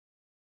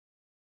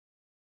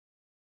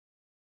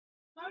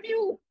how do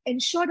you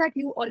ensure that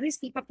you always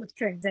keep up with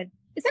trends? And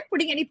is that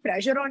putting any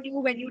pressure on you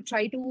when you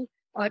try to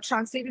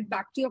translate it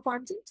back to your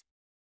content?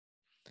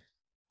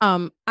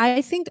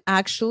 I think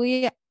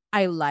actually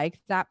I like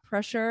that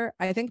pressure.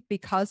 I think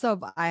because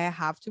of I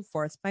have to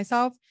force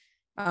myself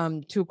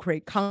to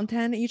create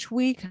content each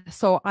week.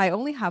 So I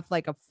only have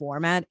like a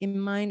format in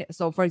mind.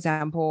 So for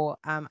example,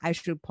 I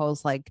should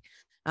post like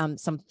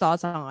some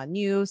thoughts on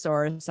news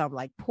or some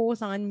like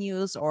posts on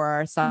news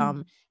or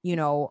some,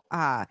 Mm.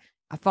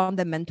 a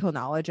fundamental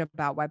knowledge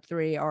about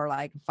Web3 or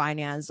like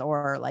finance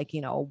or like,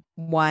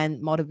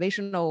 one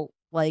motivational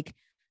like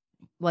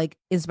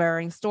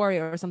inspiring story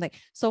or something.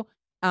 So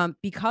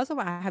because of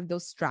I have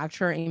those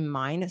structure in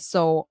mind,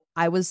 so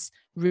I was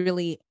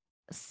really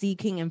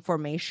seeking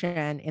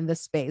information in the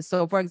space.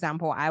 So for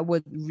example, I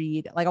would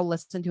read, like I'll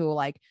listen to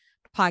like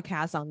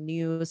podcasts on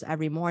news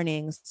every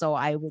morning. So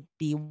I would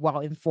be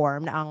well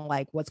informed on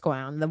like what's going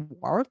on in the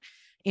world.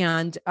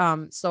 And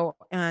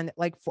and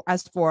like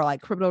as for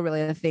like crypto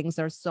related things,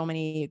 there's so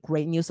many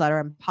great newsletter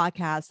and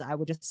podcasts. I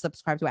would just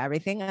subscribe to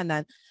everything. And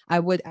then I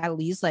would at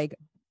least like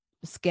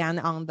scan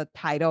on the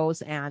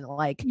titles and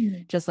like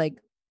Mm. just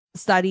like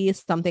study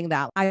something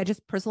that I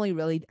just personally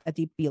really a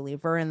deep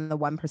believer in the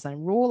 1%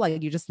 rule.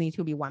 Like you just need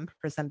to be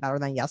 1% better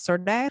than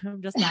yesterday.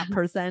 I'm just that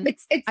person.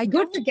 It's I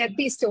good don't, to get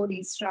these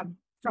stories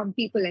from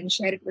people and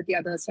share it with the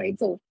others, right?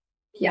 So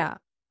yeah. yeah.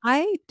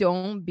 I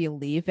don't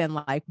believe in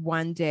like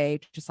one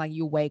day just like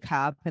you wake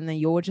up and then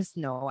you will just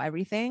know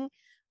everything.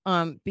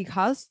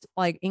 Because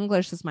like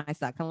English is my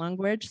second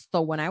language.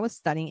 So when I was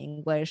studying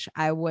English,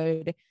 I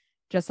would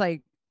just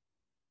like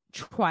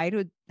try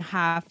to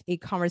have a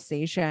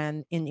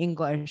conversation in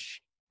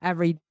English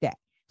every day.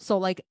 So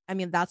like, I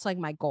mean, that's like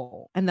my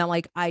goal. And then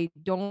like, I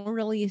don't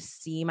really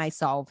see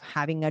myself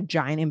having a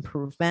giant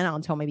improvement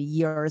until maybe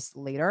years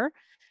later.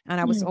 And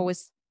I was Mm.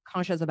 always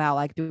conscious about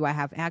like, do I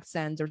have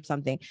accents or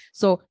something?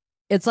 So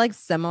it's like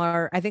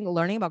similar. I think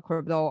learning about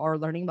crypto or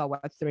learning about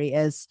Web3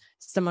 is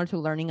similar to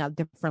learning a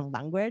different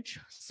language.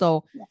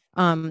 So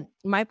Yeah.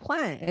 my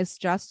plan is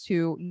just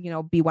to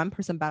be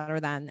 1% better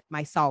than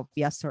myself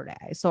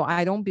yesterday. So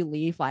I don't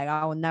believe like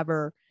I will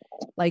never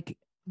like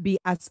be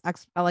as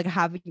like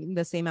having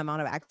the same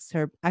amount of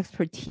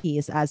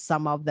expertise as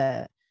some of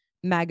the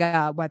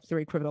mega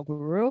Web3 crypto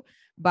guru,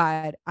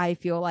 but I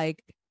feel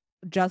like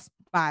just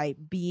by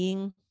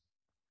being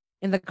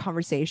in the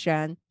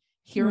conversation,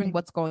 hearing Mm.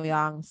 what's going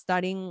on,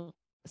 studying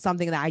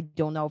something that I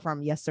don't know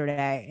from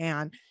yesterday.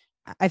 And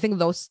I think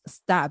those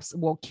steps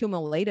will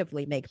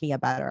cumulatively make me a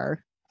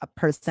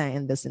person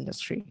in this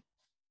industry.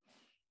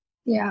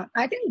 Yeah,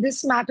 I think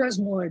this matters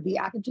more, the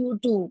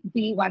attitude to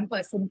be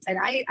 1%. And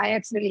I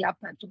actually love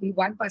that, to be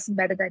 1%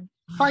 better than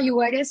how you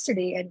were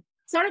yesterday and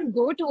sort of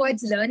go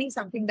towards learning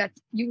something that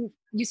you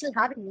still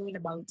haven't known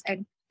about.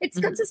 And it's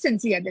Mhm.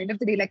 consistency at the end of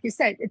the day. Like you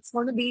said, it's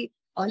going to be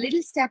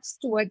little steps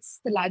towards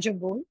the larger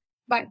goal.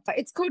 But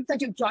it's good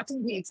that you've brought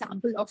in the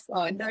example of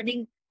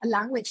learning a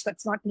language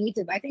that's not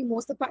native. I think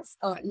most of us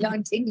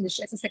learned English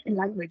as a second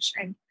language.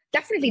 And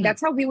definitely Mhm.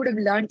 that's how we would have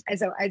learned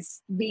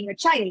as being a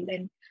child.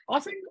 And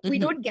often we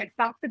Mhm. don't get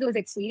back to those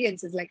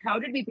experiences. Like, how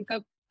did we pick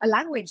up a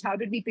language? How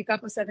did we pick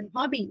up a certain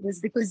hobby? It was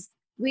because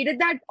we did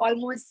that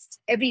almost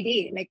every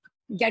day, like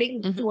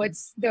getting Mhm.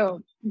 towards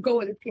the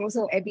goal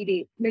closer every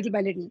day, little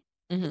by little.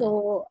 Mhm.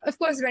 So, of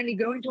course, when we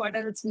grow into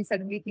adults, we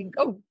suddenly think,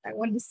 oh, I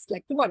want this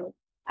like tomorrow.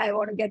 I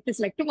want to get this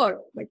like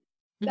tomorrow. But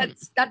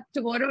Mhm. that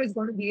tomorrow is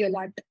going to be a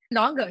lot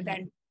longer Mhm.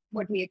 than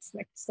what we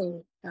expect.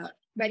 So,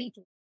 very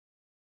true.